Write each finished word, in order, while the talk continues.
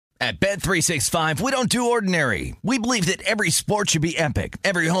At Bet365, we don't do ordinary. We believe that every sport should be epic.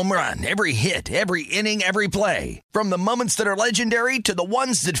 Every home run, every hit, every inning, every play. From the moments that are legendary to the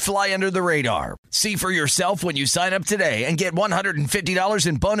ones that fly under the radar. See for yourself when you sign up today and get $150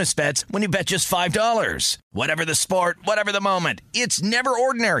 in bonus bets when you bet just $5. Whatever the sport, whatever the moment, it's never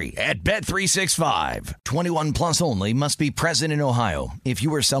ordinary at Bet365. 21 plus only. Must be present in Ohio. If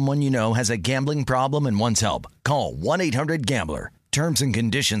you or someone you know has a gambling problem and wants help, call 1-800-GAMBLER. Terms and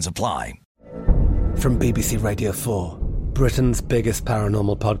conditions apply. From BBC Radio 4, Britain's biggest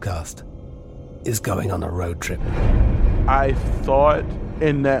paranormal podcast is going on a road trip. I thought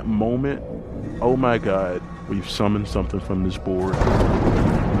in that moment, oh my God, we've summoned something from this board.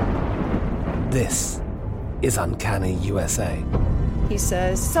 This is Uncanny USA. He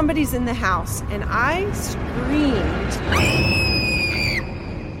says, somebody's in the house, and I screamed.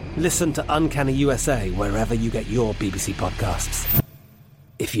 Listen to Uncanny USA wherever you get your BBC podcasts,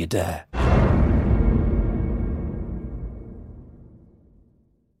 if you dare.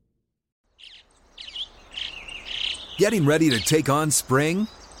 Getting ready to take on spring?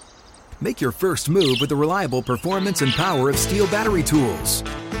 Make your first move with the reliable performance and power of Steel battery tools.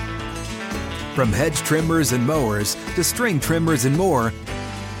 From hedge trimmers and mowers to string trimmers and more,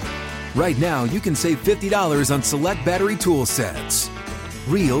 right now you can save $50 on select battery tool sets.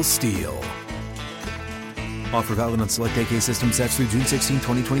 Real Steel. Offer valid on select AK system sets through June 16,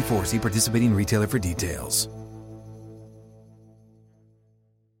 2024. See participating retailer for details.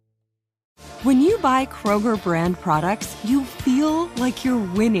 When you buy Kroger brand products, you feel like you're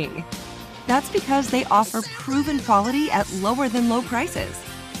winning. That's because they offer proven quality at lower than low prices.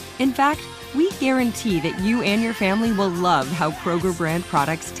 In fact, we guarantee that you and your family will love how Kroger brand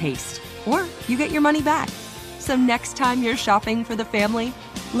products taste, or you get your money back. So next time you're shopping for the family,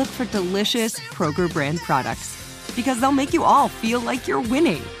 look for delicious Kroger brand products, because they'll make you all feel like you're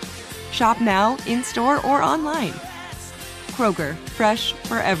winning. Shop now, in-store, or online. Kroger, fresh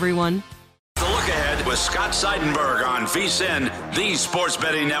for everyone. The Look Ahead with Scott Seidenberg on VSiN, the Sports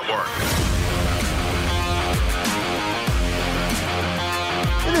Betting Network.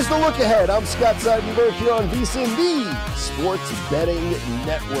 It is The Look Ahead. I'm Scott Seidenberg here on VSiN, the Sports Betting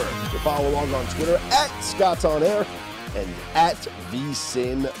Network. You can follow along on Twitter at Scott's On Air and at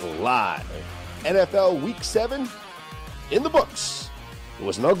VSiN Live. NFL Week 7 in the books. It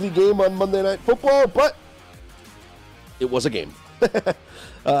was an ugly game on Monday Night Football, but it was a game.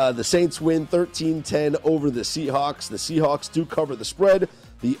 The Saints win 13-10 over the Seahawks. The Seahawks do cover the spread.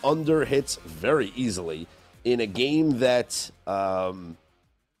 The under hits very easily in a game that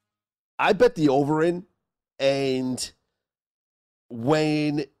I bet the over in, and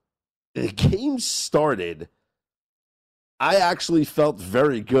when the game started, I actually felt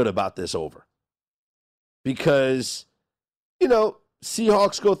very good about this over. Because,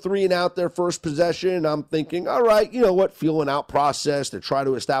 Seahawks go 3 and out their first possession, and I'm thinking, all right, you know what, feeling out process to try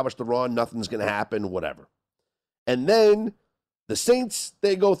to establish the run, nothing's going to happen, whatever. And then the Saints,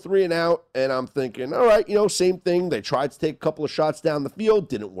 they go 3 and out, and I'm thinking, all right, same thing. They tried to take a couple of shots down the field,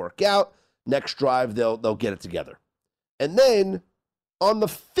 didn't work out. Next drive, they'll get it together. And then on the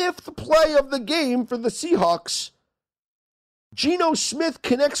 5th play of the game for the Seahawks, Geno Smith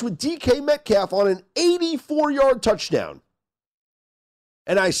connects with DK Metcalf on an 84-yard touchdown.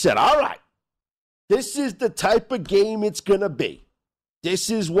 And I said, all right, this is the type of game it's going to be. This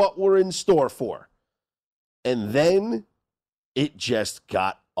is what we're in store for. And then it just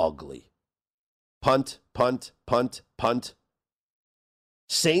got ugly. Punt, punt, punt, punt.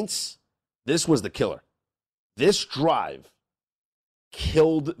 Saints, this was the killer. This drive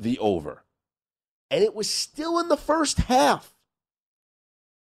killed the over. And it was still in the first half.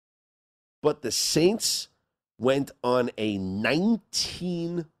 But the Saints went on a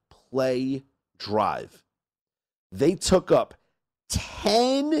 19-play drive. They took up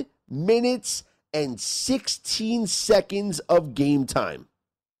 10 minutes and 16 seconds of game time.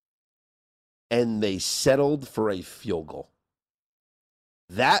 And they settled for a field goal.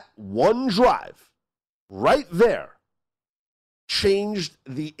 That one drive right there changed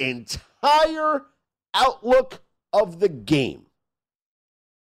the entire outlook of the game.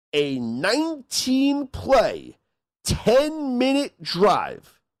 A 19-play, 10-minute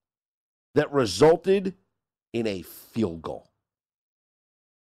drive that resulted in a field goal.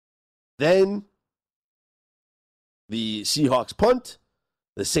 Then the Seahawks punt,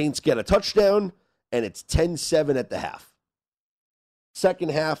 the Saints get a touchdown, and it's 10-7 at the half.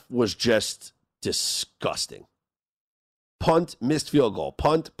 Second half was just disgusting. Punt, missed field goal.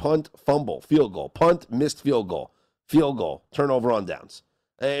 Punt, punt, fumble, field goal. Punt, missed field goal. Field goal, turnover on downs.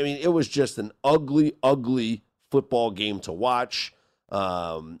 I mean, it was just an ugly, ugly football game to watch.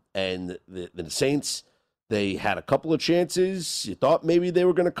 And the Saints, they had a couple of chances. You thought maybe they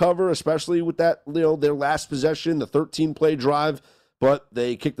were going to cover, especially with that, their last possession, the 13-play drive. But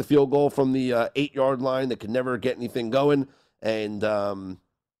they kicked the field goal from the 8-yard line. They could never get anything going. And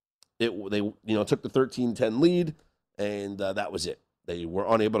they took the 13-10 lead, and that was it. They were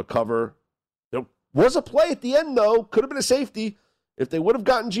unable to cover. There was a play at the end, though. Could have been a safety. If they would have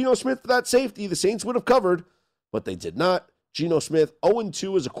gotten Geno Smith for that safety, the Saints would have covered, but they did not. Geno Smith,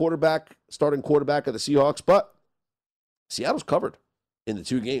 0-2 as a starting quarterback of the Seahawks, but Seattle's covered in the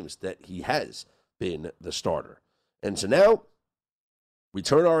 2 games that he has been the starter. And so now we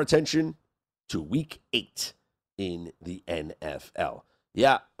turn our attention to Week 8 in the NFL.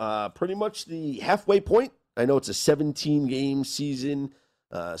 Yeah, pretty much the halfway point. I know it's a 17-game season,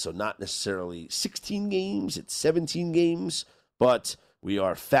 so not necessarily 16 games. It's 17 games, but we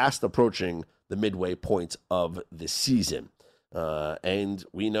are fast approaching the midway point of the season. And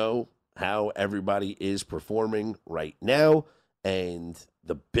we know how everybody is performing right now. And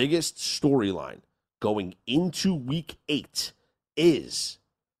the biggest storyline going into Week 8 is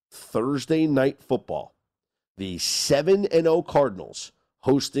Thursday Night Football. The 7-0 Cardinals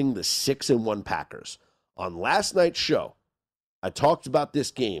hosting the 6-1 Packers. On last night's show, I talked about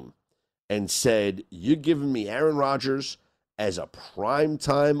this game and said, you're giving me Aaron Rodgers as a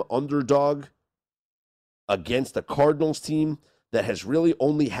primetime underdog against a Cardinals team that has really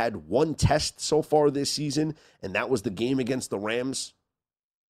only had one test so far this season, and that was the game against the Rams.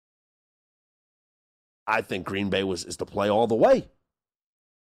 I think Green Bay is to play all the way.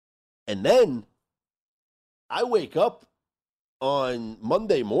 And then I wake up on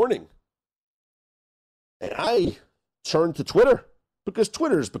Monday morning and I turn to Twitter because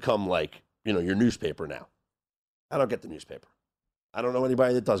Twitter's become like, your newspaper now. I don't get the newspaper. I don't know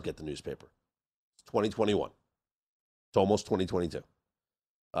anybody that does get the newspaper. It's 2021. It's almost 2022.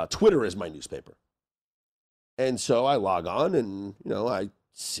 Twitter is my newspaper. And so I log on and, I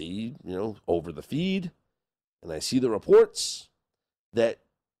see, over the feed, and I see the reports that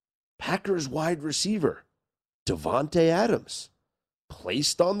Packers wide receiver Davante Adams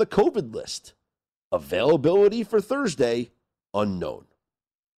placed on the COVID list. Availability for Thursday, unknown.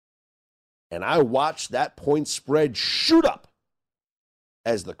 And I watched that point spread shoot up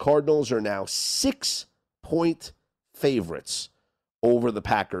as the Cardinals are now 6-point favorites over the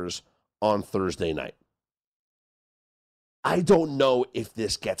Packers on Thursday night. I don't know if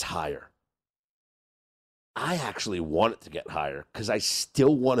this gets higher. I actually want it to get higher because I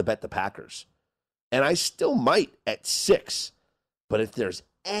still want to bet the Packers. And I still might at 6. But if there's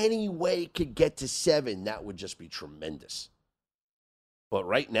any way it could get to 7, that would just be tremendous. But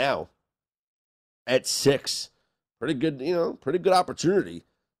right now, at 6, pretty good opportunity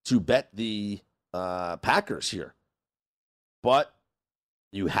to bet the Packers here. But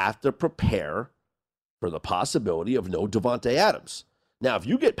you have to prepare for the possibility of no Davante Adams. Now, if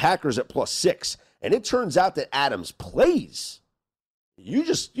you get Packers at +6, and it turns out that Adams plays, you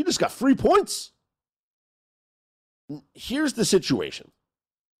just got free points. Here's the situation.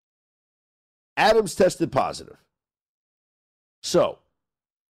 Adams tested positive. So,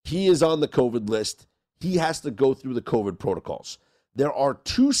 he is on the COVID list. He has to go through the COVID protocols. There are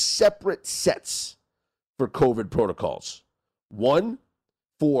 2 separate sets for COVID protocols. One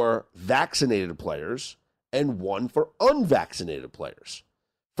for vaccinated players and one for unvaccinated players.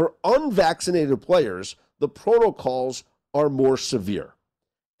 For unvaccinated players, the protocols are more severe.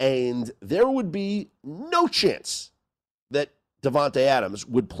 And there would be no chance that Davante Adams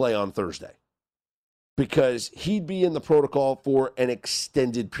would play on Thursday because he'd be in the protocol for an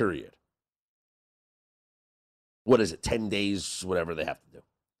extended period. What is it, 10 days, whatever they have to do.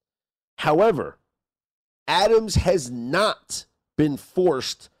 However, Adams has not been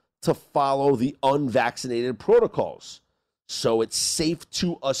forced to follow the unvaccinated protocols. So it's safe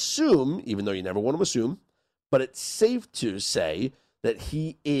to assume, even though you never want to assume, but it's safe to say that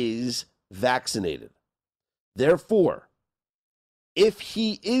he is vaccinated. Therefore, if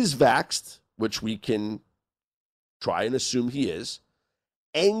he is vaxxed, which we can try and assume he is,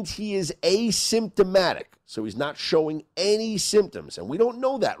 and he is asymptomatic, so he's not showing any symptoms, and we don't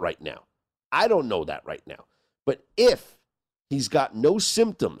know that right now. I don't know that right now. But if he's got no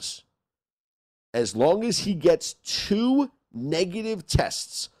symptoms, as long as he gets 2 negative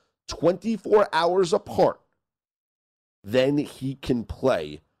tests 24 hours apart, then he can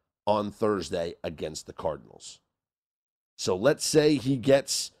play on Thursday against the Cardinals. So let's say he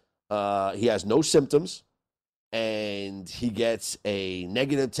has no symptoms and he gets a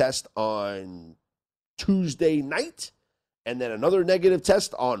negative test on Tuesday night and then another negative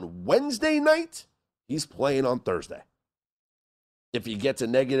test on Wednesday night. He's playing on Thursday. If he gets a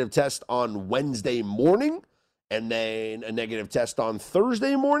negative test on Wednesday morning and then a negative test on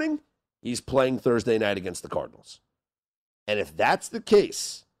Thursday morning, he's playing Thursday night against the Cardinals. And if that's the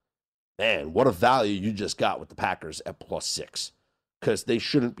case, man, what a value you just got with the Packers at +6, because they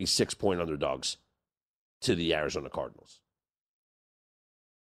shouldn't be 6-point underdogs to the Arizona Cardinals.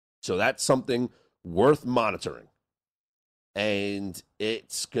 So that's something worth monitoring. And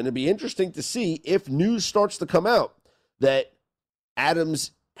it's going to be interesting to see if news starts to come out that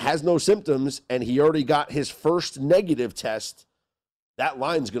Adams has no symptoms and he already got his first negative test. That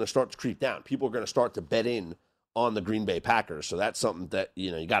line's going to start to creep down. People are going to start to bet in on the Green Bay Packers. So that's something that,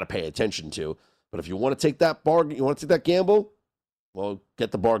 you got to pay attention to. But if you want to take that bargain, you want to take that gamble, well,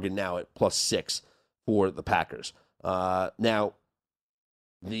 get the bargain now at +6 for the Packers. Now,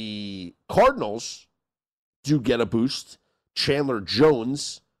 the Cardinals do get a boost. Chandler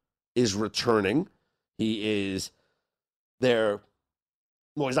Jones is returning. He is their,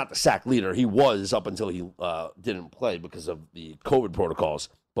 well, he's not the sack leader. He was up until he didn't play because of the COVID protocols.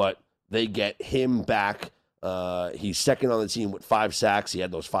 But they get him back. He's second on the team with 5 sacks. He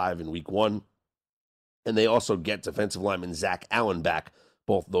had those 5 in week 1. And they also get defensive lineman Zach Allen back,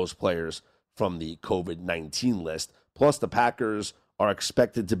 both those players from the COVID-19 list. Plus, the Packers are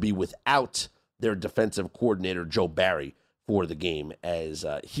expected to be without their defensive coordinator, Joe Barry, for the game as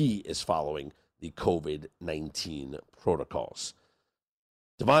he is following the COVID-19 protocols.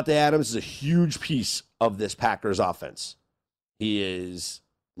 Davante Adams is a huge piece of this Packers offense. He is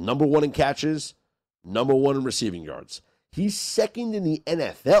number 1 in catches, number 1 in receiving yards. He's second in the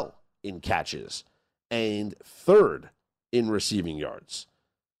NFL in catches and 3rd in receiving yards.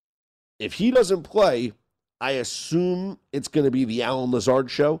 If he doesn't play, I assume it's going to be the Allen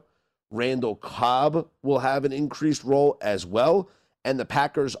Lazard show. Randall Cobb will have an increased role as well. And the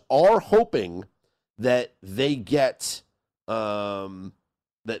Packers are hoping that they get Packers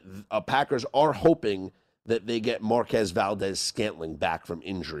are hoping that they get Marquez Valdes-Scantling back from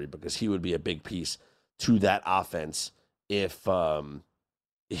injury, because he would be a big piece to that offense if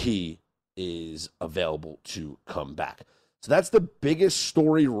he is available to come back. So that's the biggest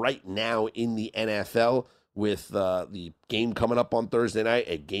story right now in the NFL, with the game coming up on Thursday night,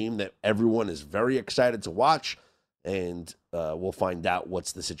 a game that everyone is very excited to watch. And we'll find out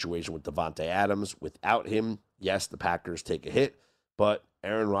what's the situation with Davante Adams. Without him, yes, the Packers take a hit, but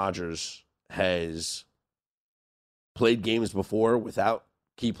Aaron Rodgers has played games before without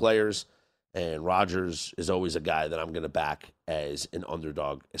key players, and Rodgers is always a guy that I'm going to back as an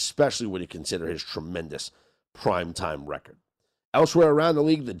underdog, especially when you consider his tremendous primetime record. Elsewhere around the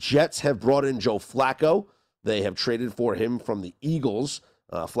league, the Jets have brought in Joe Flacco. They have traded for him from the Eagles.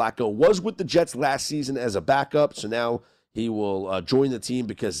 Flacco was with the Jets last season as a backup, so now he will join the team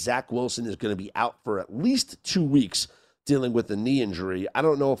because Zach Wilson is going to be out for at least 2 weeks dealing with a knee injury. I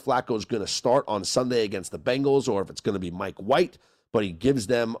don't know if Flacco is going to start on Sunday against the Bengals or if it's going to be Mike White, but he gives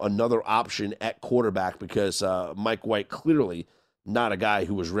them another option at quarterback because Mike White clearly not a guy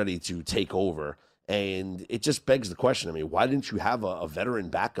who was ready to take over. And it just begs the question, I mean, why didn't you have a veteran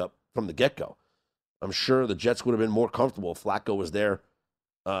backup from the get-go? I'm sure the Jets would have been more comfortable if Flacco was there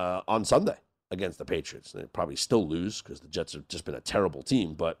on Sunday against the Patriots. They'd probably still lose because the Jets have just been a terrible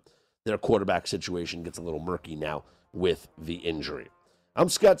team, but their quarterback situation gets a little murky now with the injury. I'm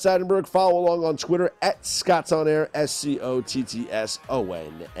Scott Seidenberg. Follow along on Twitter at ScottsOnAir,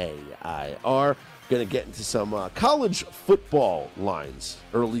 ScottsOnAir. Going to get into some college football lines,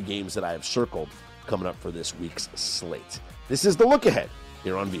 early games that I have circled coming up for this week's slate. This is The Look Ahead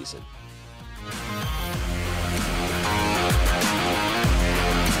here on VSiN.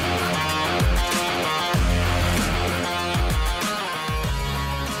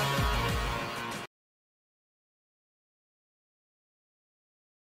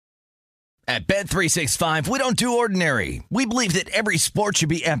 At Bet365, we don't do ordinary. We believe that every sport should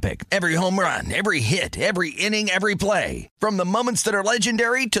be epic. Every home run, every hit, every inning, every play. From the moments that are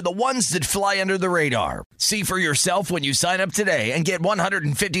legendary to the ones that fly under the radar. See for yourself when you sign up today and get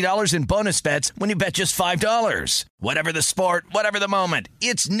 $150 in bonus bets when you bet just $5. Whatever the sport, whatever the moment,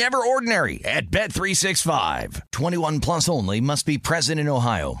 it's never ordinary at Bet365. 21 plus only. Must be present in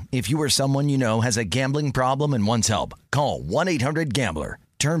Ohio. If you or someone you know has a gambling problem and wants help, call 1-800-GAMBLER.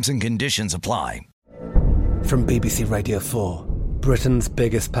 Terms and conditions apply. From BBC Radio 4, Britain's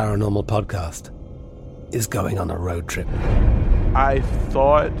biggest paranormal podcast is going on a road trip. I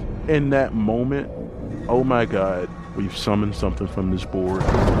thought in that moment, oh my God, we've summoned something from this board.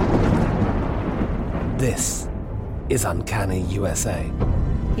 This is Uncanny USA.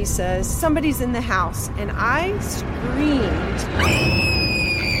 He says, somebody's in the house, and I screamed.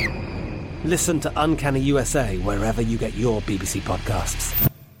 Listen to Uncanny USA wherever you get your BBC podcasts,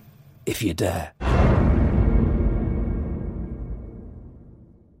 if you dare.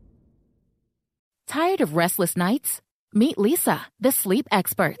 Tired of restless nights? Meet Leesa, the sleep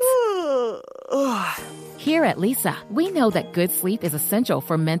experts. Here at Leesa, we know that good sleep is essential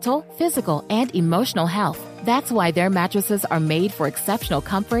for mental, physical, and emotional health. That's why their mattresses are made for exceptional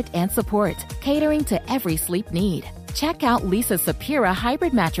comfort and support, catering to every sleep need. Check out Leesa's Sapira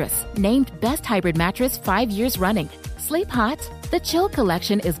Hybrid Mattress, named Best Hybrid Mattress 5 years running. Sleep hot? The Chill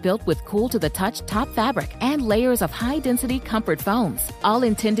Collection is built with cool-to-the-touch top fabric and layers of high-density comfort foams, all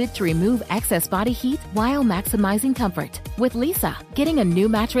intended to remove excess body heat while maximizing comfort. With Leesa, getting a new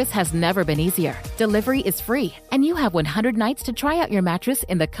mattress has never been easier. Delivery is free, and you have 100 nights to try out your mattress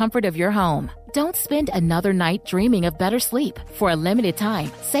in the comfort of your home. Don't spend another night dreaming of better sleep. For a limited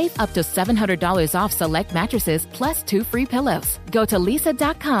time, save up to $700 off select mattresses plus 2 free pillows. Go to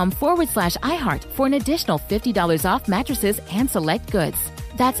leesa.com/iHeart for an additional $50 off mattresses and select goods.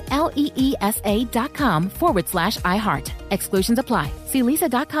 That's LEESA.com/iHeart. Exclusions apply. See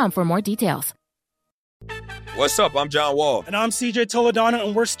leesa.com for more details. What's up? I'm John Wall. And I'm CJ Toledano,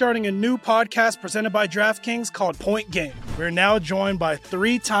 and we're starting a new podcast presented by DraftKings called Point Game. We're now joined by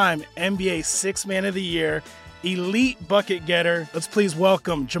 3-time NBA Sixth Man of the Year, elite bucket getter. Let's please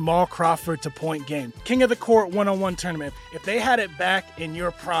welcome Jamal Crawford to Point Game. King of the Court one-on-one tournament. If they had it back in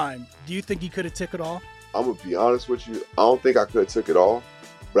your prime, do you think you could have took it all? I'm going to be honest with you. I don't think I could have took it all,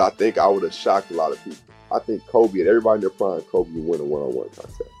 but I think I would have shocked a lot of people. I think Kobe and everybody in their prime, Kobe would win a one-on-one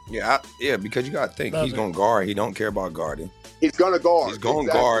contest. Yeah, because you got to think, he's going to guard. He don't care about guarding. He's going to guard. He's going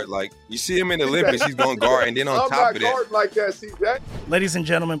to guard. Like, you see him in the Olympics, he's going to guard. And then on top of that. I'm not guarding like that, CJ. Ladies and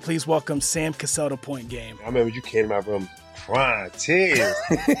gentlemen, please welcome Sam Cassell to Point Game. I remember you came out from crying, tears.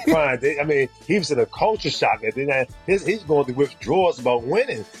 I mean, he was in a culture shock. And then he's going through withdrawals about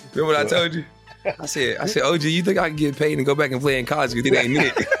winning. Remember what I told you? I said, OG, you think I can get paid and go back and play in college because it ain't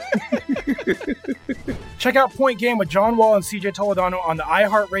it? Check out Point Game with John Wall and CJ Toledano on the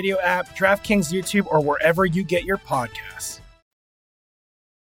iHeartRadio app, DraftKings YouTube, or wherever you get your podcasts.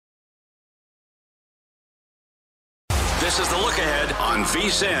 This is the Look Ahead on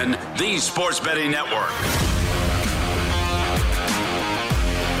VSiN, the Sports Betting Network.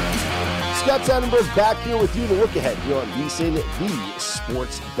 Scott Seidenberg back here with you to Look Ahead here on VSiN, the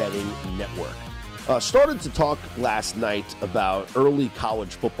Sports Betting Network. Started to talk last night about early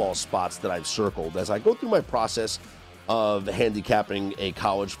college football spots that I've circled as I go through my process of handicapping a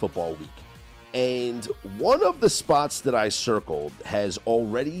college football week. And one of the spots that I circled has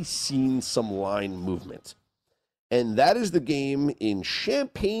already seen some line movement. And that is the game in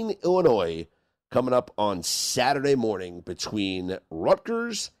Champaign, Illinois, coming up on Saturday morning between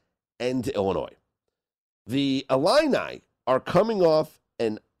Rutgers and Illinois. The Illini are coming off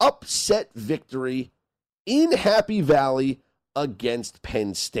an upset victory in Happy Valley against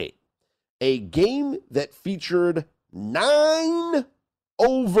Penn State. A game that featured 9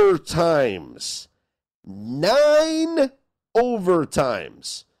 overtimes. 9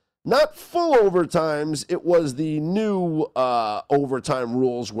 overtimes. Not full overtimes. It was the new overtime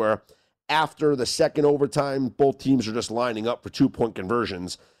rules where after the second overtime, both teams are just lining up for 2-point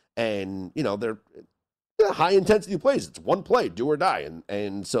conversions. And, you know, they're high-intensity plays. It's one play, do or die.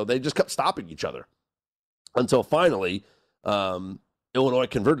 And so they just kept stopping each other until finally Illinois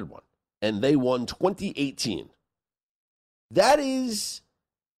converted one. And they won 2018. That is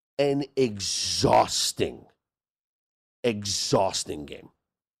an exhausting game.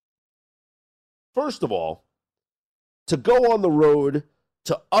 First of all, to go on the road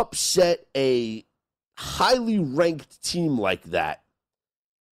to upset a highly ranked team like that,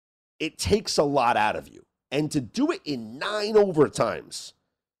 it takes a lot out of you. And to do it in 9 overtimes,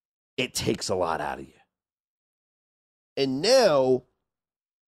 it takes a lot out of you. And now,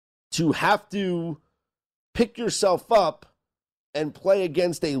 to have to pick yourself up and play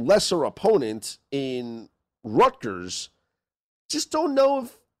against a lesser opponent in Rutgers, just don't know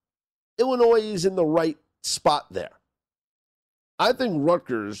if Illinois is in the right spot there. I think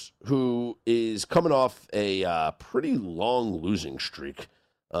Rutgers, who is coming off a pretty long losing streak,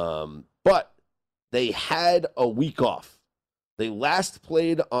 but they had a week off. They last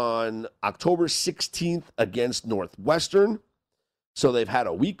played on October 16th against Northwestern. So they've had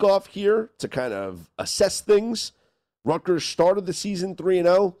a week off here to kind of assess things. Rutgers started the season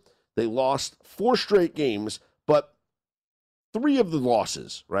 3-0. They lost 4 straight games, but 3 of the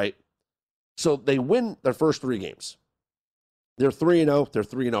losses, right? So they win their first 3 games. They're 3-0. They're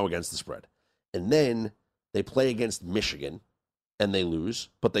 3-0 against the spread. And then they play against Michigan, and they lose,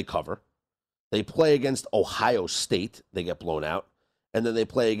 but they cover. They play against Ohio State. They get blown out. and then they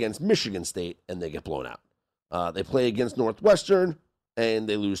play against Michigan State, and they get blown out. They play against Northwestern, and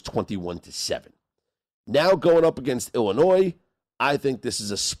they lose 21-7. Now going up against Illinois, I think this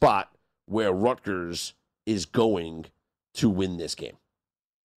is a spot where Rutgers is going to win this game.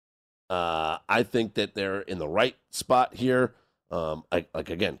 I think that they're in the right spot here.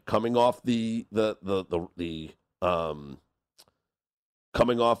 Again, coming off the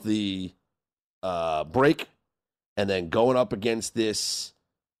break, and then going up against this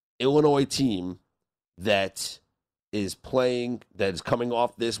Illinois team that is coming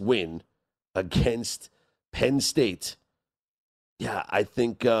off this win against Penn State. Yeah, I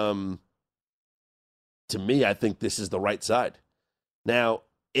think, to me, I think this is the right side. Now,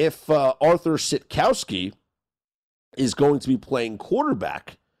 if Arthur Sitkowski is going to be playing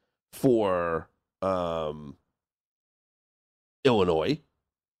quarterback for Illinois,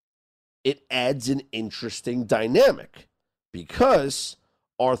 it adds an interesting dynamic because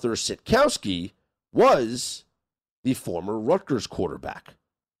Arthur Sitkowski was the former Rutgers quarterback.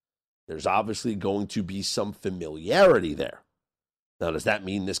 There's obviously going to be some familiarity there. Now, does that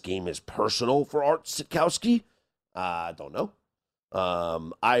mean this game is personal for Art Sitkowski? I don't know.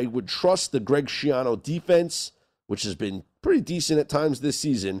 I would trust the Greg Schiano defense, which has been pretty decent at times this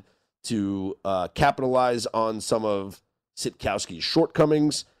season, to capitalize on some of Sitkowski's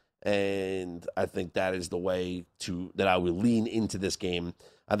shortcomings, and I think that is the way that I would lean into this game.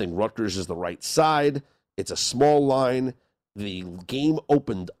 I think Rutgers is the right side. It's a small line. The game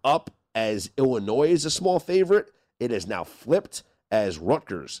opened up as Illinois is a small favorite. It is now flipped as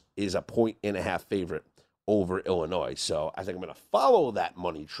Rutgers is a 1.5 favorite over Illinois. So I think I'm going to follow that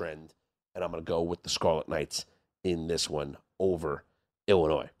money trend, and I'm going to go with the Scarlet Knights in this one over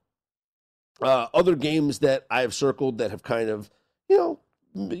Illinois. Other games that I have circled that have kind of,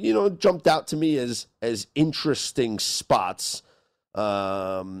 jumped out to me as interesting spots.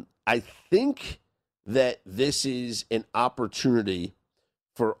 I think that this is an opportunity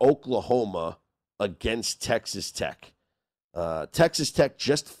for Oklahoma against Texas Tech. Texas Tech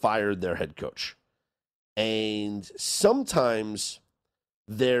just fired their head coach. And sometimes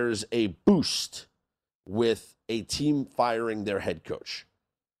there's a boost with a team firing their head coach.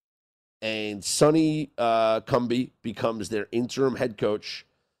 And Sonny Cumbie becomes their interim head coach.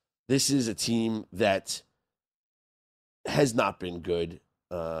 This is a team that has not been good.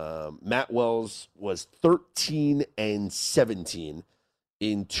 Matt Wells was 13-17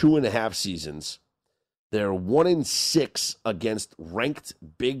 in 2.5 seasons. They're 1-6 against ranked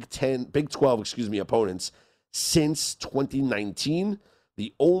Big 12 opponents since 2019.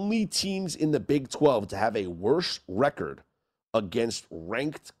 The only teams in the Big 12 to have a worse record against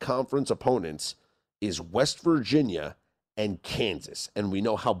ranked conference opponents is West Virginia and Kansas. And we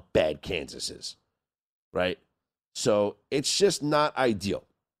know how bad Kansas is, right? So it's just not ideal.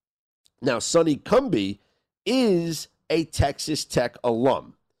 Now, Sonny Cumbie is a Texas Tech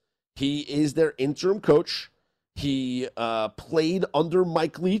alum. He is their interim coach. He played under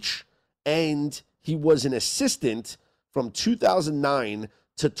Mike Leach, and he was an assistant from 2009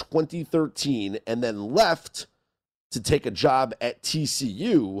 to 2013, and then left to take a job at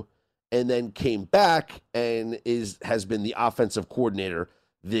TCU, and then came back and has been the offensive coordinator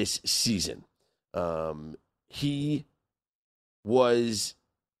this season. He was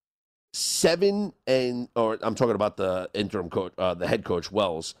I'm talking about the interim coach, the head coach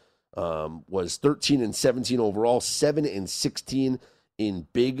Wells, was 13-17 overall, 7-16 in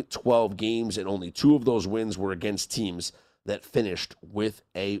Big 12 games, and only 2 of those wins were against teams that finished with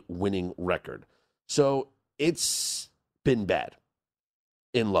a winning record. So it's been bad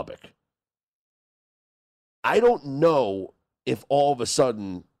in Lubbock. I don't know if all of a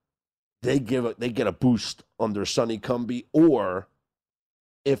sudden they get a boost under Sonny Cumbie, or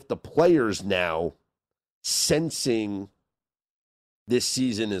if the players now, sensing this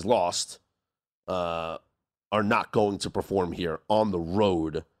season is lost, are not going to perform here on the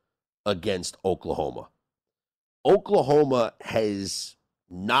road against Oklahoma. Oklahoma has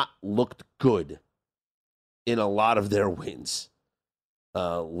not looked good in a lot of their wins.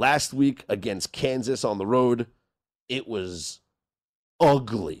 Last week against Kansas on the road, it was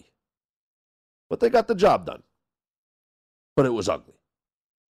ugly. But they got the job done. But it was ugly.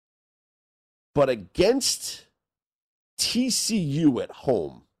 But against TCU at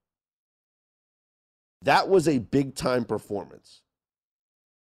home, that was a big-time performance.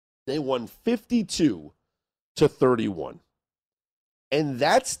 They won 52-31. And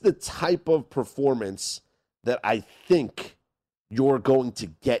that's the type of performance that I think you're going to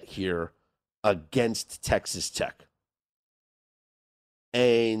get here against Texas Tech.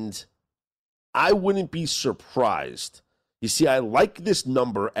 And I wouldn't be surprised You see, I like this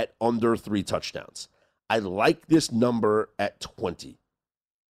number at under 3 touchdowns. I like this number at 20.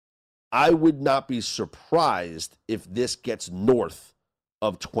 I would not be surprised if this gets north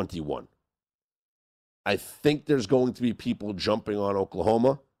of 21. I think there's going to be people jumping on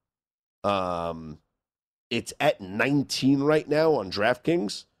Oklahoma. It's at 19 right now on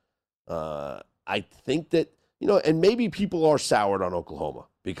DraftKings. I think that, and maybe people are soured on Oklahoma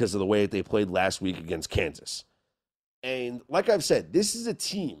because of the way that they played last week against Kansas. And like I've said, this is a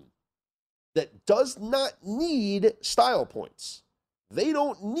team that does not need style points. They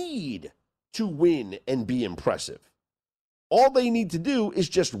don't need to win and be impressive. All they need to do is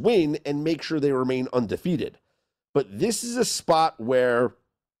just win and make sure they remain undefeated. But this is a spot where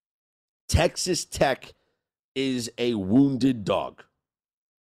Texas Tech is a wounded dog.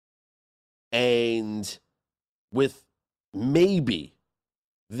 And with maybe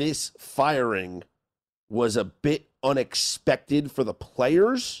this firing was a bit unexpected for the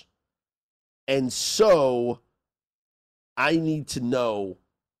players. And so I need to know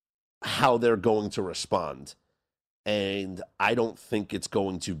how they're going to respond. And I don't think it's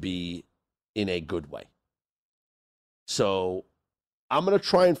going to be in a good way. So I'm going to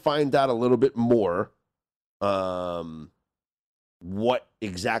try and find out a little bit more what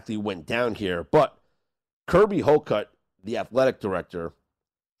exactly went down here. But Kirby Hocutt, the athletic director,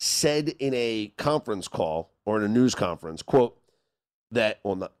 said in a conference call or in a news conference, quote, that,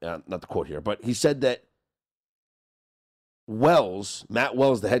 well, not the quote here, but he said that Matt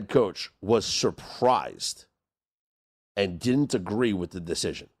Wells, the head coach, was surprised and didn't agree with the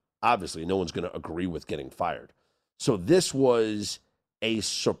decision. Obviously, no one's going to agree with getting fired. So this was a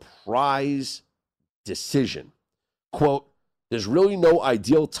surprise decision. Quote, there's really no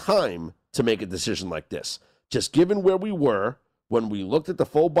ideal time to make a decision like this. Just given where we were, when we looked at the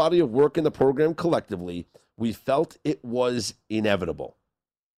full body of work in the program collectively, we felt it was inevitable.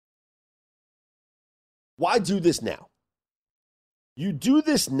 Why do this now? You do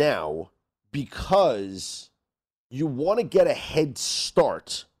this now because you want to get a head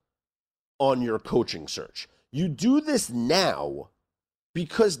start on your coaching search. You do this now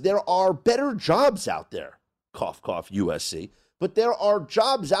because there are better jobs out there. Cough, cough, USC. But there are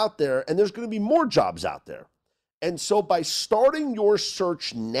jobs out there, and there's going to be more jobs out there. And so by starting your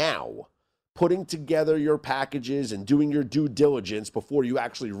search now, putting together your packages and doing your due diligence before you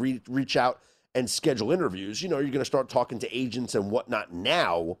actually reach out and schedule interviews, you're going to start talking to agents and whatnot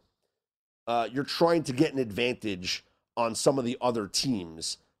now. You're trying to get an advantage on some of the other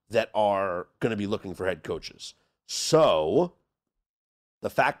teams that are going to be looking for head coaches. So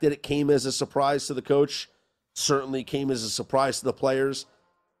the fact that it came as a surprise to the coach certainly came as a surprise to the players.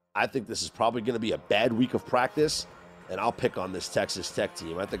 I think this is probably going to be a bad week of practice, and I'll pick on this Texas Tech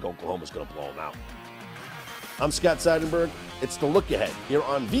team. I think Oklahoma's going to blow them out. I'm Scott Seidenberg. It's The Look Ahead here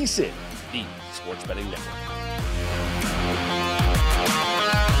on VSiN, the Sports Betting Network.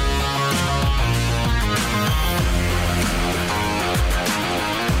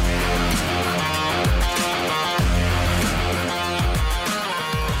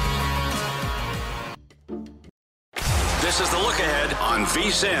 This is The Look Ahead on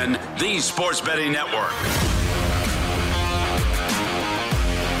VSiN, the Sports Betting Network.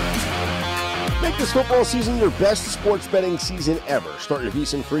 Make this football season your best sports betting season ever. Start your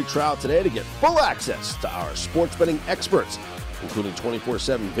VSiN free trial today to get full access to our sports betting experts, including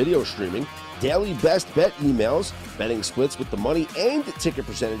 24/7 video streaming, daily best bet emails, betting splits with the money and ticket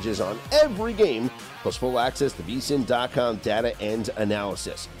percentages on every game, plus full access to VSiN.com data and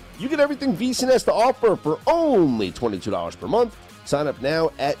analysis. You get everything VSiN has to offer for only $22 per month. Sign up now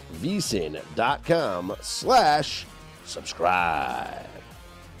at VSiN.com/subscribe.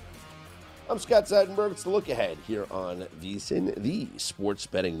 I'm Scott Seidenberg. It's The Look Ahead here on VSiN, the Sports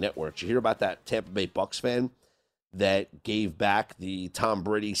Betting Network. Did you hear about that Tampa Bay Bucks fan that gave back the Tom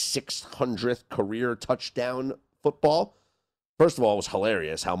Brady 600th career touchdown football? First of all, it was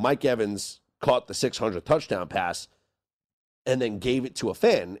hilarious how Mike Evans caught the 600th touchdown pass and then gave it to a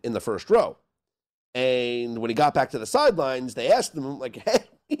fan in the first row. And when he got back to the sidelines, they asked him, like, hey,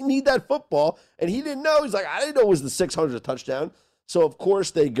 we need that football. And he didn't know. He's like, I didn't know it was the 600th touchdown. So, of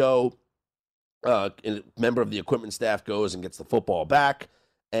course, they go, a member of the equipment staff goes and gets the football back.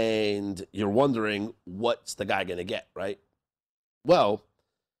 And you're wondering, what's the guy going to get, right? Well,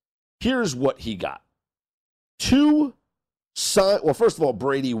 here's what he got. Well, first of all,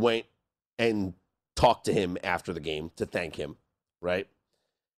 Brady went and talked to him after the game to thank him, right?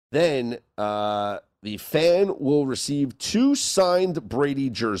 Then the fan will receive 2 signed Brady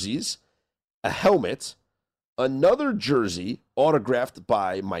jerseys, a helmet, another jersey autographed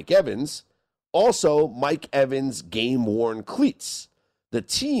by Mike Evans, Also, Mike Evans game-worn cleats. The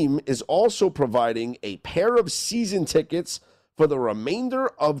team is also providing a pair of season tickets for the remainder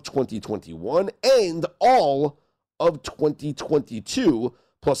of 2021 and all of 2022,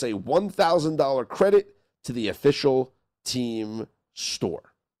 plus a $1,000 credit to the official team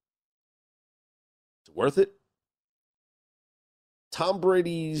store. Is it worth it? Tom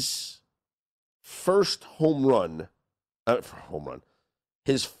Brady's first home run,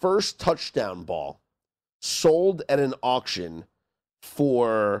 his first touchdown ball sold at an auction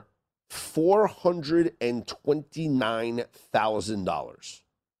for $429,000.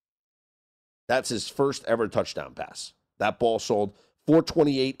 That's his first ever touchdown pass. That ball sold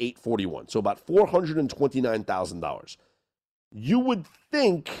 $428,841, so about $429,000. You would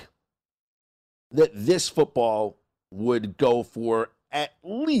think that this football would go for at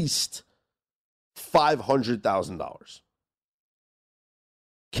least $500,000.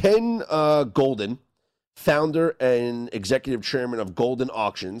 Ken Golden, founder and executive chairman of Golden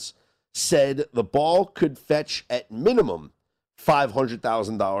Auctions, said the ball could fetch at minimum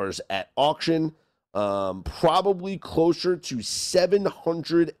 $500,000 at auction, probably closer to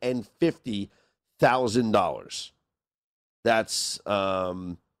 $750,000. That's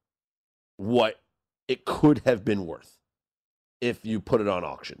what it could have been worth if you put it on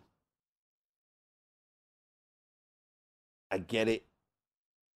auction. I get it.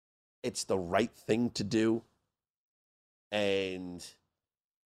 It's the right thing to do. And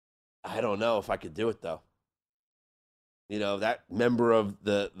I don't know if I could do it, though. You know, that member of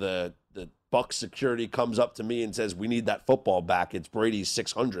the Bucs security comes up to me and says, we need that football back. It's Brady's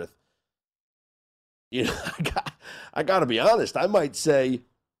 600th. You know, I got to be honest. I might say,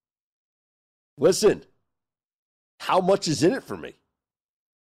 listen, how much is in it for me?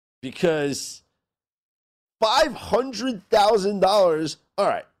 Because $500,000, all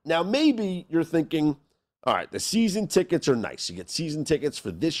right. Now, maybe you're thinking, all right, the season tickets are nice. You get season tickets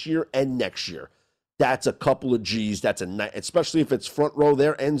for this year and next year. That's a couple of G's. That's especially if it's front row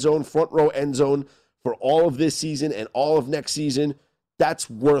there, end zone for all of this season and all of next season.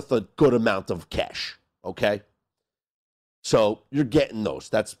 That's worth a good amount of cash, okay? So you're getting those.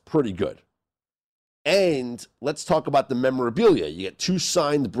 That's pretty good. And let's talk about the memorabilia. You get 2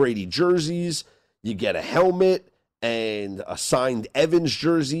 signed Brady jerseys. You get a helmet and a signed Evans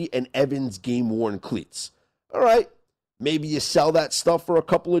jersey and Evans game-worn cleats. All right, maybe you sell that stuff for a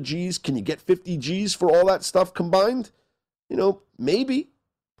couple of G's. Can you get 50 G's for all that stuff combined? You know, maybe,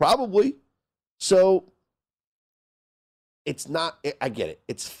 probably. So it's not, I get it.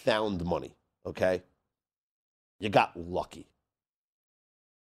 It's found money, okay? You got lucky.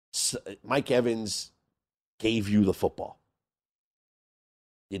 So Mike Evans gave you the football.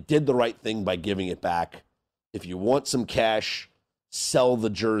 You did the right thing by giving it back. If you want some cash, sell the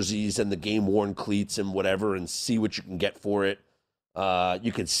jerseys and the game-worn cleats and whatever and see what you can get for it.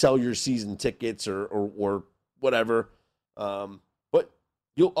 You can sell your season tickets or whatever. But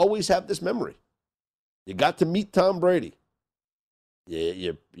you'll always have this memory. You got to meet Tom Brady.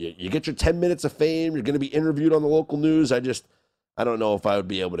 You get your 10 minutes of fame. You're going to be interviewed on the local news. I don't know if I would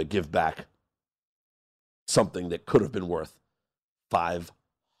be able to give back something that could have been worth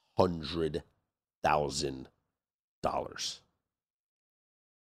 $500,000.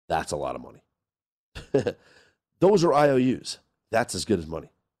 That's a lot of money. Those are IOUs. That's as good as money.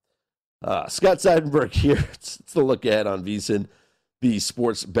 Scott Seidenberg here. It's the look ahead on VSiN, the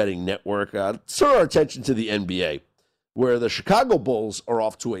sports betting network. Turn our attention to the NBA, where the Chicago Bulls are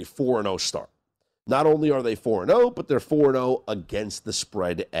off to a 4-0 start. Not only are they 4-0, but they're 4-0 against the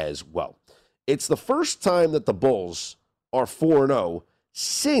spread as well. It's the first time that the Bulls are 4-0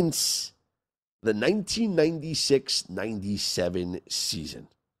 since the 1996-97 season.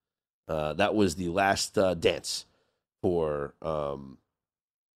 That was the last dance for,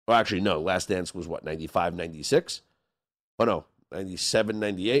 last dance was what, 95-96? Oh, no,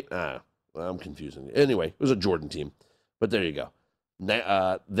 97-98? I'm confusing. Anyway, it was a Jordan team, but there you go. They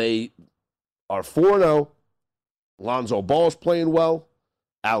are 4-0. Lonzo Ball's playing well.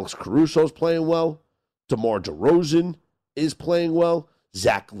 Alex Caruso's playing well. DeMar DeRozan is playing well.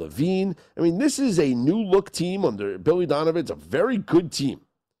 Zach LaVine. I mean, this is a new-look team under Billy Donovan. It's a very good team.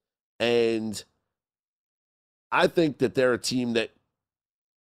 And I think that they're a team that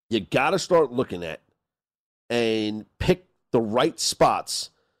you got to start looking at and pick the right spots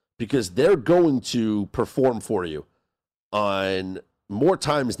because they're going to perform for you on more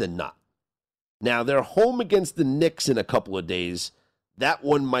times than not. Now, they're home against the Knicks in a couple of days. That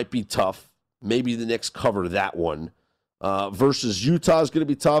one might be tough. Maybe the Knicks cover that one. Versus Utah is going to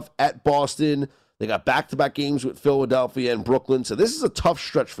be tough. At Boston, They got back-to-back games with Philadelphia and Brooklyn, so this is a tough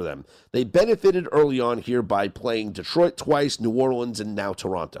stretch for them. They benefited early on here by playing Detroit twice, New Orleans, and now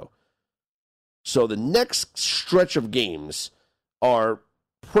Toronto. So the next stretch of games are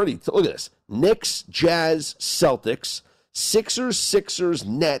pretty... Look at this. Knicks, Jazz, Celtics, Sixers,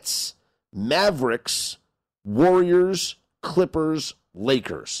 Nets, Mavericks, Warriors, Clippers,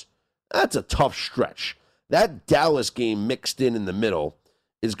 Lakers. That's a tough stretch. That Dallas game mixed in the middle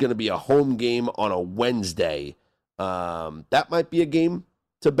is going to be a home game on a Wednesday. That might be a game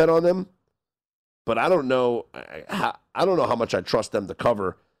to bet on them, but I don't know. I don't know how much I trust them to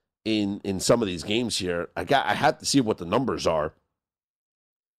cover in some of these games here. I have to see what the numbers are.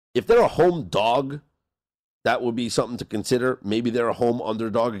 If they're a home dog, that would be something to consider. Maybe they're a home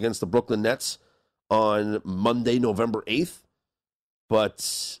underdog against the Brooklyn Nets on Monday, November 8th.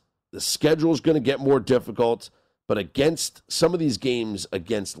 But the schedule is going to get more difficult. But against some of these games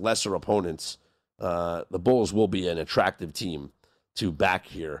against lesser opponents, the Bulls will be an attractive team to back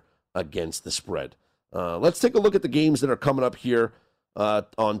here against the spread. Let's take a look at the games that are coming up here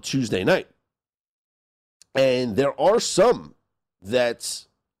on Tuesday night. And there are some that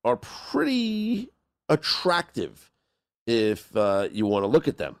are pretty attractive if you want to look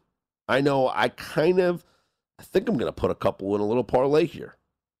at them. I know I think I'm going to put a couple in a little parlay here.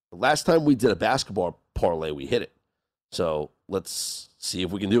 The last time we did a basketball parlay, we hit it. So let's see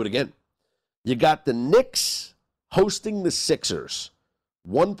if we can do it again. You got the Knicks hosting the Sixers.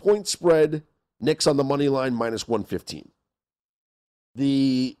 1-point spread, Knicks on the money line, minus 115.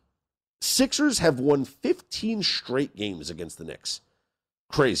 The Sixers have won 15 straight games against the Knicks.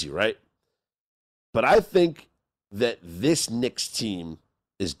 Crazy, right? But I think that this Knicks team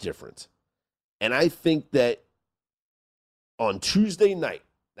is different. And I think that on Tuesday night,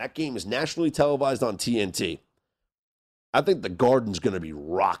 that game is nationally televised on TNT. I think the Garden's going to be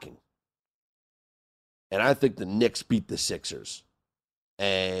rocking. And I think the Knicks beat the Sixers.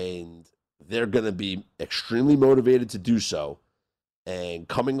 And they're going to be extremely motivated to do so. And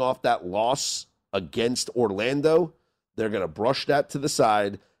coming off that loss against Orlando, they're going to brush that to the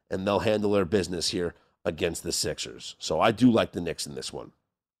side, and they'll handle their business here against the Sixers. So I do like the Knicks in this one.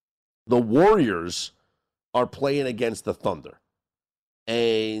 The Warriors are playing against the Thunder.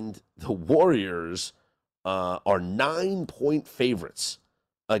 And the Warriors are 9-point favorites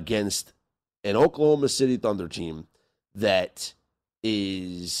against an Oklahoma City Thunder team that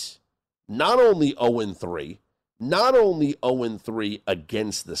is not only 0-3, not only 0-3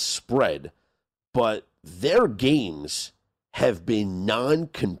 against the spread, but their games have been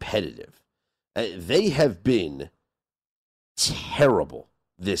non-competitive. They have been terrible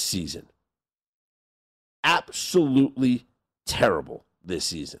this season. Absolutely terrible this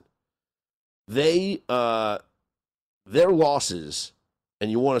season. Their losses,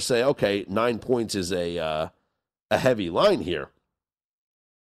 and you want to say, okay, 9 points is a heavy line here.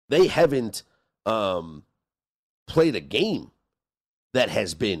 They haven't played a game that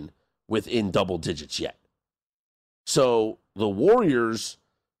has been within double digits yet. So the Warriors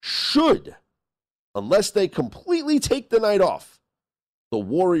should, unless they completely take the night off, the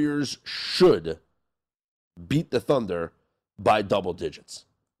Warriors should beat the Thunder by double digits.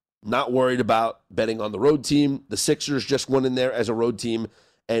 Not worried about betting on the road team. The Sixers just went in there as a road team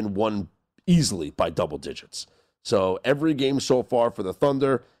and won easily by double digits. So every game so far for the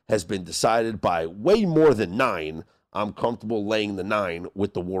Thunder has been decided by way more than 9. I'm comfortable laying the 9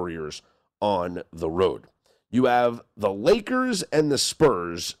 with the Warriors on the road. You have the Lakers and the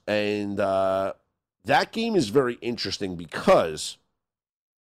Spurs, and that game is very interesting because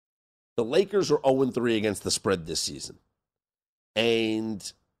the Lakers are 0-3 against the spread this season.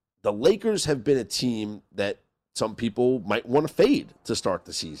 And the Lakers have been a team that some people might want to fade to start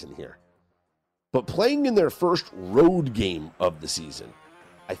the season here. But playing in their first road game of the season,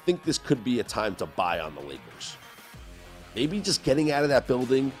 I think this could be a time to buy on the Lakers. Maybe just getting out of that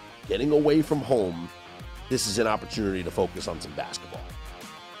building, getting away from home, this is an opportunity to focus on some basketball.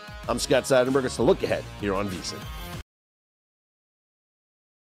 I'm Scott Seidenberg. It's the Look Ahead here on VSiN.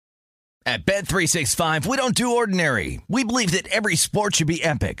 At Bet365, we don't do ordinary. We believe that every sport should be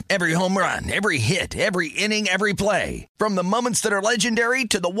epic. Every home run, every hit, every inning, every play. From the moments that are legendary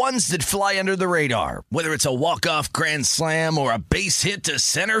to the ones that fly under the radar. Whether it's a walk-off grand slam or a base hit to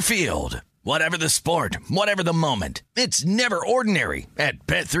center field. Whatever the sport, whatever the moment. It's never ordinary at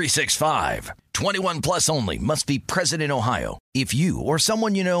Bet365. 21 plus only. Must be present in Ohio. If you or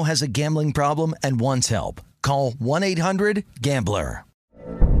someone you know has a gambling problem and wants help, call 1-800-GAMBLER.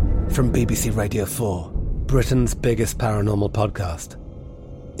 From BBC Radio 4, Britain's biggest paranormal podcast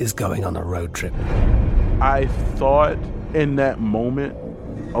is going on a road trip. I thought in that moment,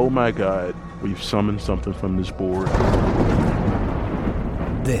 Oh my God, we've summoned something from this board.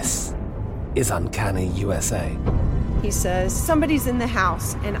 This is Uncanny USA. He says, somebody's in the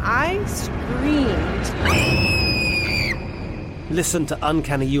house, and I screamed. Listen to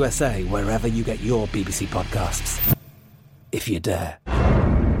Uncanny USA wherever you get your BBC podcasts, if you dare.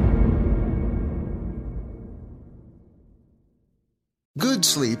 Good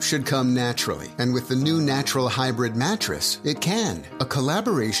sleep should come naturally, and with the new Natural Hybrid mattress, it can. A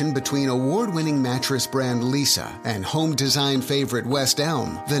collaboration between award-winning mattress brand Leesa and home design favorite West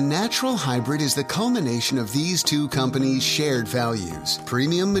Elm, the Natural Hybrid is the culmination of these two companies' shared values: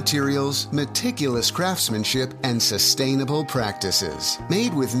 premium materials, meticulous craftsmanship, and sustainable practices.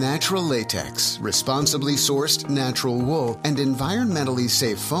 Made with natural latex, responsibly sourced natural wool, and environmentally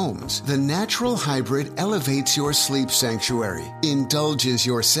safe foams, the Natural Hybrid elevates your sleep sanctuary, indulges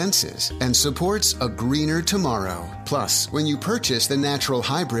your senses, and supports a greener tomorrow. Plus, when you purchase the Natural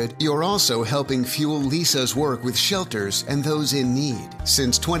Hybrid, you're also helping fuel Leesa's work with shelters and those in need.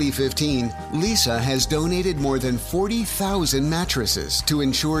 Since 2015, Leesa has donated more than 40,000 mattresses to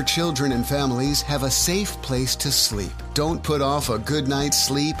ensure children and families have a safe place to sleep. Don't put off a good night's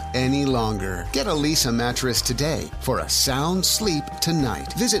sleep any longer. Get a Leesa mattress today for a sound sleep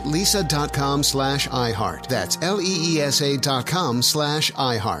tonight. Visit leesa.com/iHeart. That's LEESA.com/iHeart.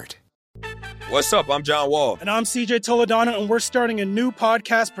 What's up? I'm John Wall. And I'm CJ Toledano, and we're starting a new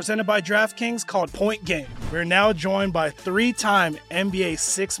podcast presented by DraftKings called Point Game. We're now joined by three-time NBA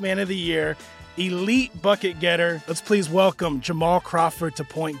Sixth Man of the Year, elite bucket getter. Let's please welcome Jamal Crawford to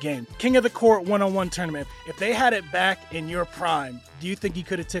Point Game. King of the Court one-on-one tournament. If they had it back in your prime, do you think you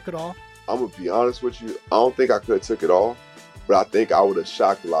could have took it all? I'm going to be honest with you. I don't think I could have took it all, but I think I would have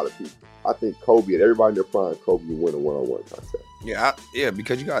shocked a lot of people. I think Kobe and everybody in their prime, Kobe would win a one-on-one contest. Yeah,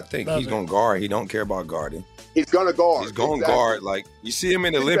 because you got to think he's going to guard. He don't care about guarding. He's going to guard. He's going to guard. Like, you see him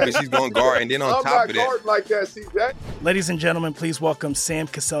in the Olympics, he's going to guard. And then on top of that. I'm not guarding like that, CJ. Ladies and gentlemen, please welcome Sam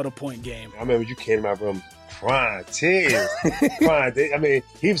Cassell to Point Game. I remember you came to my room crying, tears, crying. I mean,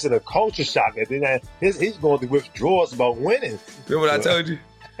 he was in a culture shock. And then he's going through withdrawals about winning. Remember what I told you?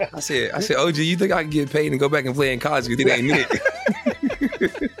 I said, OG, you think I can get paid and go back and play in college because it ain't it?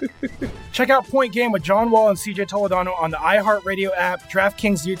 Check out Point Game with John Wall and CJ Toledano on the iHeartRadio app,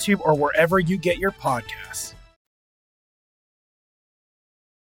 DraftKings YouTube, or wherever you get your podcasts.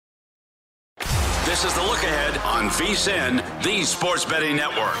 This is the look ahead on VSiN, the Sports Betting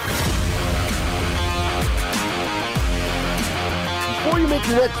Network. Before you make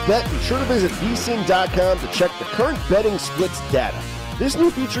your next bet, be sure to visit vsin.com to check the current betting splits data. This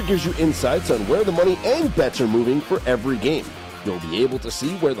new feature gives you insights on where the money and bets are moving for every game. You'll be able to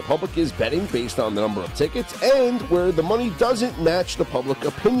see where the public is betting based on the number of tickets and where the money doesn't match the public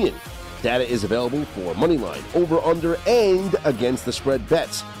opinion. Data is available for moneyline, over-under, and against the spread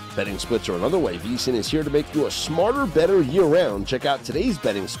bets. Betting splits are another way VSiN is here to make you a smarter, better year-round. Check out today's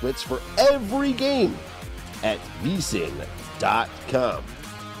betting splits for every game at vsin.com.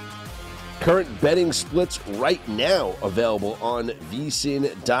 Current betting splits right now available on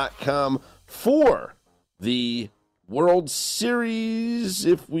vsin.com for the World Series.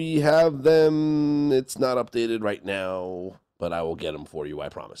 If we have them, it's not updated right now, but I will get them for you, I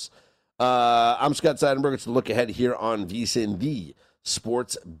promise. I'm Scott Seidenberg. It's a look ahead here on VSiN, the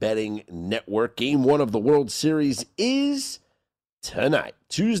Sports Betting Network. Game 1 of the World Series is tonight,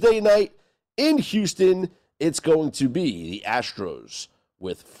 Tuesday night in Houston. It's going to be the Astros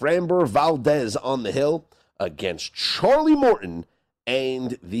with Framber Valdez on the hill against Charlie Morton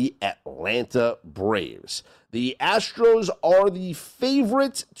and the Atlanta Braves. The Astros are the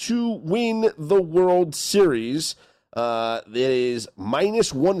favorite to win the World Series. It is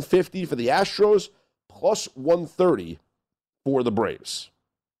minus 150 for the Astros, plus 130 for the Braves.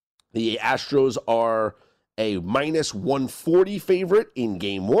 The Astros are a minus 140 favorite in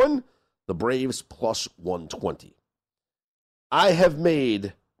Game 1. The Braves plus 120. I have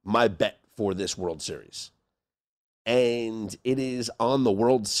made my bet for this World Series, and it is on the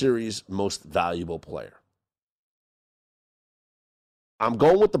World Series most valuable player. I'm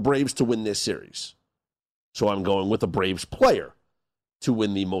going with the Braves to win this series, so I'm going with the Braves player to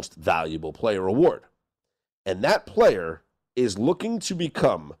win the most valuable player award. And that player is looking to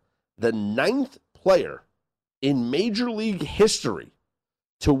become the 9th player in Major League history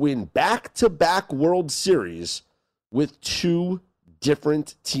to win back-to-back World Series with 2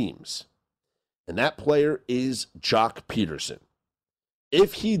 different teams. And that player is Jock Peterson.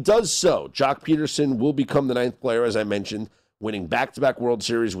 If he does so, Jock Peterson will become the 9th player, as I mentioned, winning back-to-back World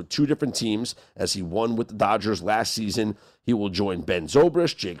Series with 2 different teams, as he won with the Dodgers last season. He will join Ben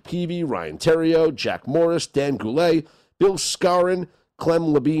Zobrist, Jake Peavy, Ryan Theriot, Jack Morris, Dan Goulet, Bill Scarron,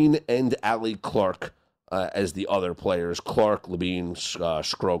 Clem Labine and Allie Clark as the other players. Clark, Labine,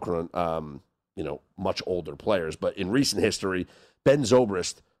 Skrokrun, much older players. But in recent history, Ben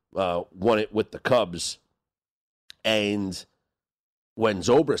Zobrist won it with the Cubs. And when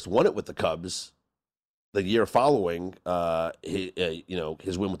Zobrist won it with the Cubs, the year following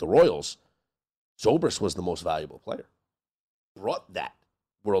his win with the Royals, Zobrist was the most valuable player. Brought that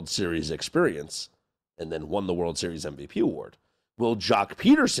World Series experience and then won the World Series MVP award. Will Jock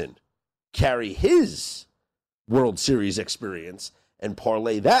Peterson carry his World Series experience and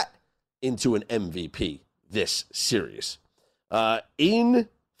parlay that into an MVP this series? In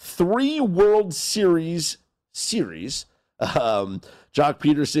 3 World Series, Jock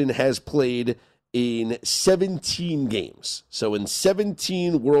Peterson has played in 17 games. So in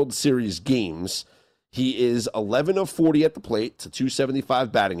 17 World Series games, he is 11 of 40 at the plate to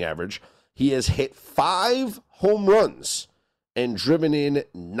 275 batting average. He has hit 5 home runs and driven in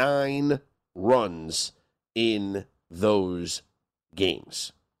 9 runs in those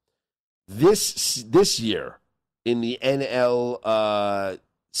games. This year in the NLCS,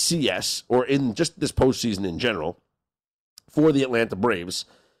 or in just this postseason in general, for the Atlanta Braves,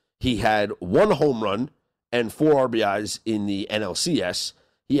 he had 1 home run and 4 RBIs in the NLCS.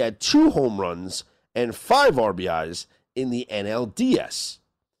 He had 2 home runs and 5 RBIs in the NLDS.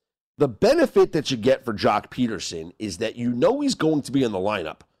 The benefit that you get for Jock Peterson is that you know he's going to be in the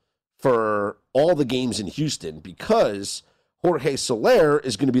lineup for all the games in Houston because Jorge Soler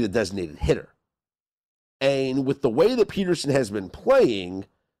is going to be the designated hitter. And with the way that Peterson has been playing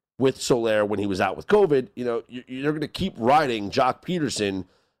with Soler when he was out with COVID, you're going to keep riding Jock Peterson.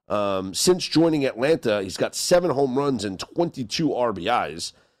 Since joining Atlanta, he's got 7 home runs and 22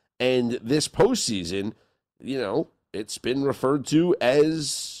 RBIs. And this postseason, it's been referred to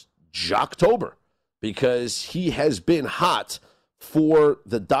as Jocktober because he has been hot for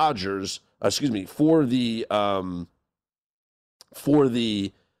the Dodgers, for the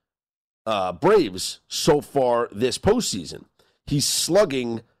Braves so far this postseason. He's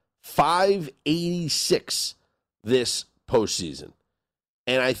slugging .586 this postseason.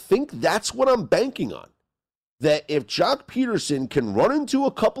 And I think that's what I'm banking on. That if Jock Peterson can run into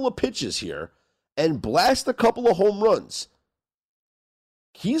a couple of pitches here and blast a couple of home runs,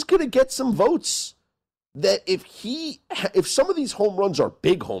 he's going to get some votes. That if some of these home runs are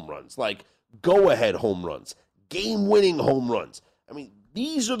big home runs, like go-ahead home runs, game-winning home runs,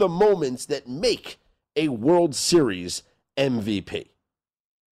 these are the moments that make a World Series MVP.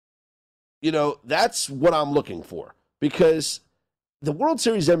 That's what I'm looking for because the World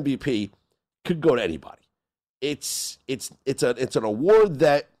Series MVP could go to anybody. It's an award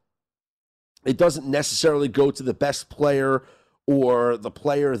that it doesn't necessarily go to the best player or the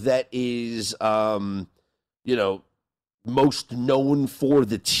player that is most known for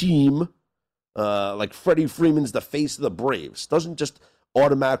the team. Like Freddie Freeman's the face of the Braves. Doesn't just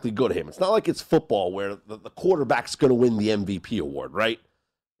automatically go to him. It's not like it's football where the quarterback's going to win the MVP award, right?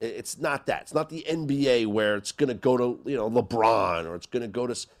 It's not that. It's not the NBA where it's going to go to, LeBron, or it's going to go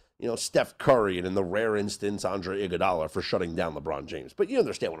to, Steph Curry, and in the rare instance, Andre Iguodala for shutting down LeBron James. But you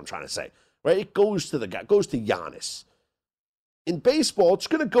understand what I'm trying to say, right? It goes to the guy, goes to Giannis. In baseball, it's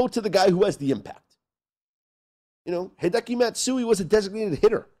going to go to the guy who has the impact. Hideki Matsui was a designated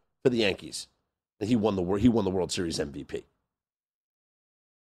hitter for the Yankees, and he won the World Series MVP.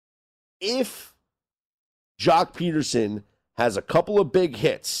 If Jock Peterson has a couple of big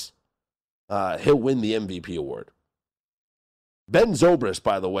hits, he'll win the MVP award. Ben Zobrist,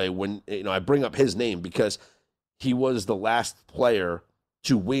 by the way, when I bring up his name because he was the last player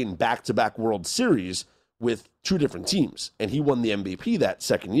to win back-to-back World Series with 2 different teams, and he won the MVP that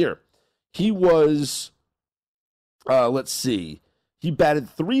second year. He was, he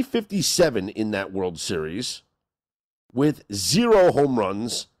batted .357 in that World Series with 0 home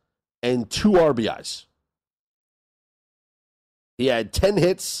runs and 2 RBIs. He had 10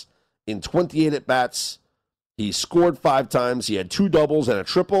 hits in 28 at-bats. He scored 5 times. He had 2 doubles and a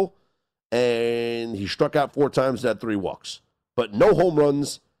triple. And he struck out 4 times and had 3 walks. But no home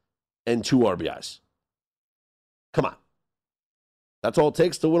runs and 2 RBIs. Come on. That's all it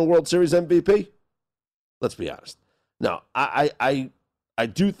takes to win a World Series MVP? Let's be honest. Now, I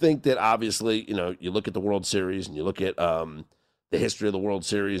do think that obviously, you look at the World Series and you look at the history of the World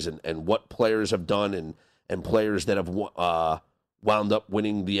Series and what players have done and players that have wound up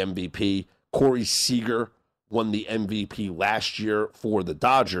winning the MVP. Corey Seager won the MVP last year for the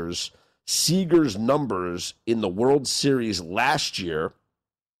Dodgers. Seager's numbers in the World Series last year,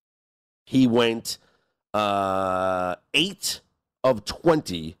 he went 8 of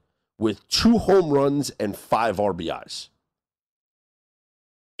 20 with 2 home runs and 5 RBIs.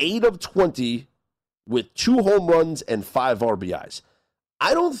 8 of 20 with 2 home runs and 5 RBIs.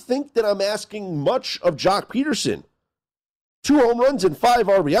 I don't think that I'm asking much of Joc Pederson. 2 home runs and 5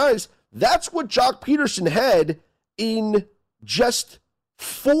 RBIs, that's what Joc Pederson had in just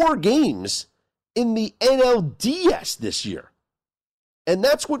 4 games in the NLDS this year. And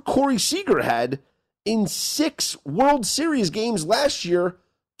that's what Corey Seager had in 6 World Series games last year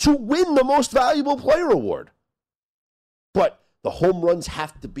to win the Most Valuable Player award. But the home runs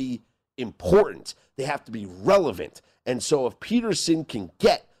have to be important. They have to be relevant. And so if Pederson can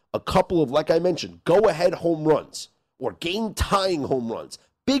get a couple of, like I mentioned, go-ahead home runs or game-tying home runs,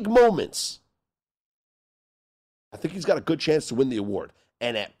 big moments, I think he's got a good chance to win the award.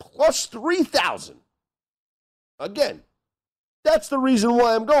 And at plus 3,000, again, that's the reason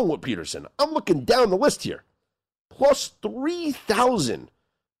why I'm going with Pederson. I'm looking down the list here. Plus 3,000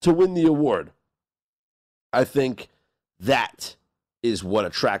 to win the award. I think that is what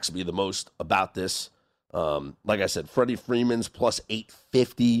attracts me the most about this. Like I said, Freddie Freeman's plus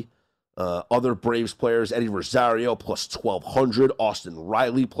 850. Other Braves players, Eddie Rosario plus 1,200. Austin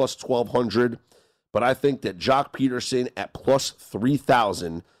Riley plus 1,200. But I think that Joc Pederson at plus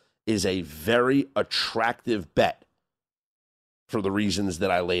 3,000 is a very attractive bet for the reasons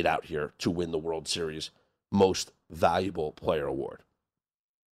that I laid out here to win the World Series Most Valuable Player award.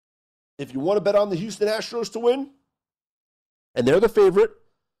 If you want to bet on the Houston Astros to win, and they're the favorite,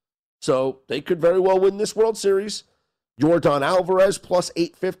 so they could very well win this World Series, Yordan Alvarez plus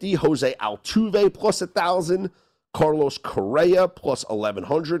 850, Jose Altuve plus 1,000, Carlos Correa plus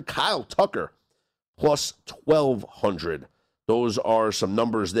 1,100, Kyle Tucker plus 1,200. Those are some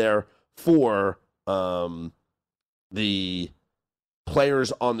numbers there for the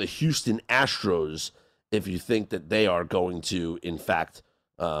players on the Houston Astros if you think that they are going to, in fact,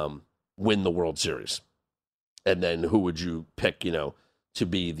 win the World Series. And then who would you pick, to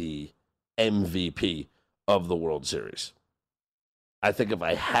be the MVP of the World Series? I think if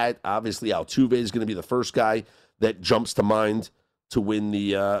I had, obviously Altuve is going to be the first guy that jumps to mind to win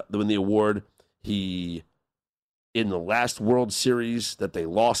the award. He, in the last World Series that they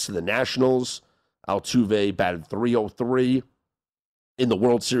lost to the Nationals, Altuve batted .303. In the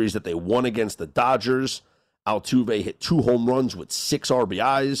World Series that they won against the Dodgers, Altuve hit 2 home runs with 6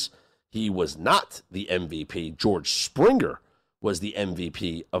 RBIs. He was not the MVP. George Springer was the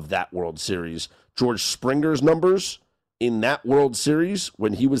MVP of that World Series. George Springer's numbers in that World Series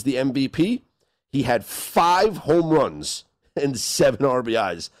when he was the MVP, he had 5 home runs and 7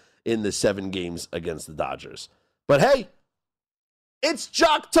 RBIs in the 7 games against the Dodgers. But hey, it's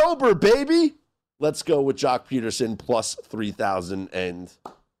Joctober, baby. Let's go with Joc Pederson plus 3,000, and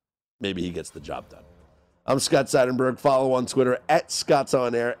maybe he gets the job done. I'm Scott Seidenberg. Follow on Twitter at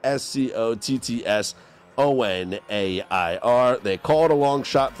ScottsOnAir, ScottsOnAir. They call it a long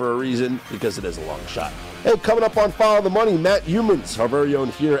shot for a reason, because it is a long shot. Hey, coming up on Follow the Money, Matt Humans, our very own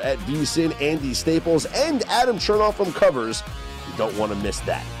here at VSiN, Andy Staples, and Adam Chernoff from Covers. You don't want to miss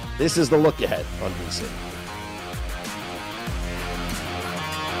that. This is the look ahead on VSiN.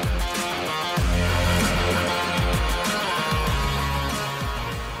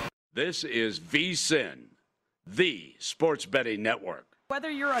 This is VSiN, the sports betting network.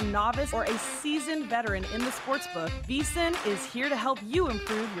 Whether you're a novice or a seasoned veteran in the sportsbook, VSiN is here to help you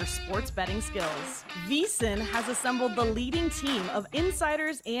improve your sports betting skills. VSiN has assembled the leading team of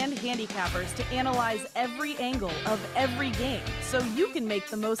insiders and handicappers to analyze every angle of every game, so you can make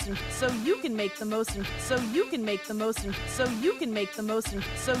the most.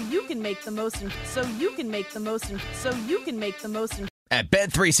 At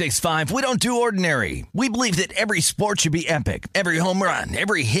Bet365, we don't do ordinary. We believe that every sport should be epic. Every home run,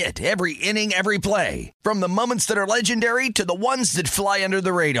 every hit, every inning, every play. From the moments that are legendary to the ones that fly under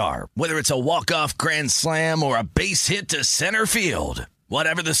the radar. Whether it's a walk-off grand slam or a base hit to center field.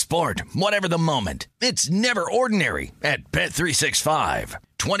 Whatever the sport, whatever the moment. It's never ordinary at Bet365.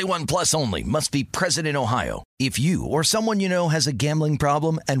 21 plus only. Must be present in Ohio. If you or someone you know has a gambling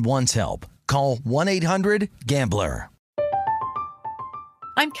problem and wants help, call 1-800-GAMBLER.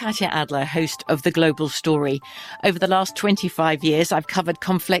 I'm Katya Adler, host of The Global Story. Over the last 25 years, I've covered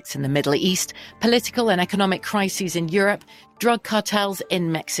conflicts in the Middle East, political and economic crises in Europe, drug cartels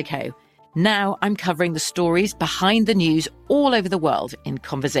in Mexico. Now I'm covering the stories behind the news all over the world in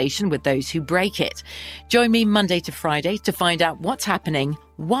conversation with those who break it. Join me Monday to Friday to find out what's happening,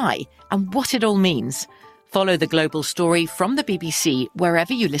 why, and what it all means. Follow The Global Story from the BBC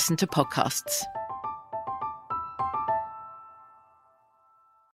wherever you listen to podcasts.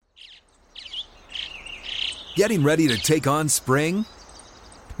 Getting ready to take on spring?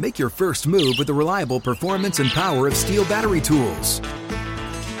 Make your first move with the reliable performance and power of Steel battery tools.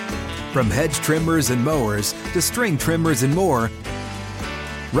 From hedge trimmers and mowers to string trimmers and more,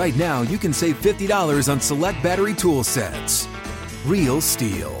 right now you can save $50 on select battery tool sets. Real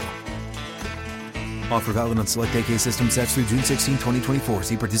STIHL. Offer valid on select AK system sets through June 16, 2024.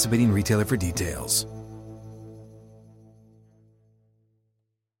 See participating retailer for details.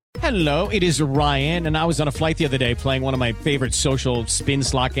 Hello, it is Ryan, and I was on a flight the other day playing one of my favorite social spin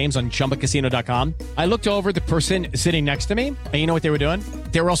slot games on ChumbaCasino.com. I looked over the person sitting next to me, and you know what they were doing?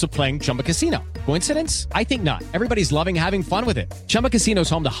 They were also playing Chumba Casino. Coincidence? I think not. Everybody's loving having fun with it. Chumba Casino is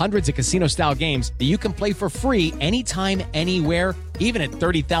home to hundreds of casino-style games that you can play for free anytime, anywhere, even at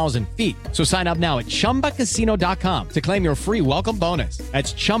 30,000 feet. So sign up now at ChumbaCasino.com to claim your free welcome bonus.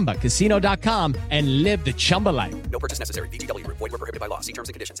 That's ChumbaCasino.com and live the Chumba life. No purchase necessary. VGW. Void where prohibited by law. See terms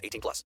and conditions. 18+.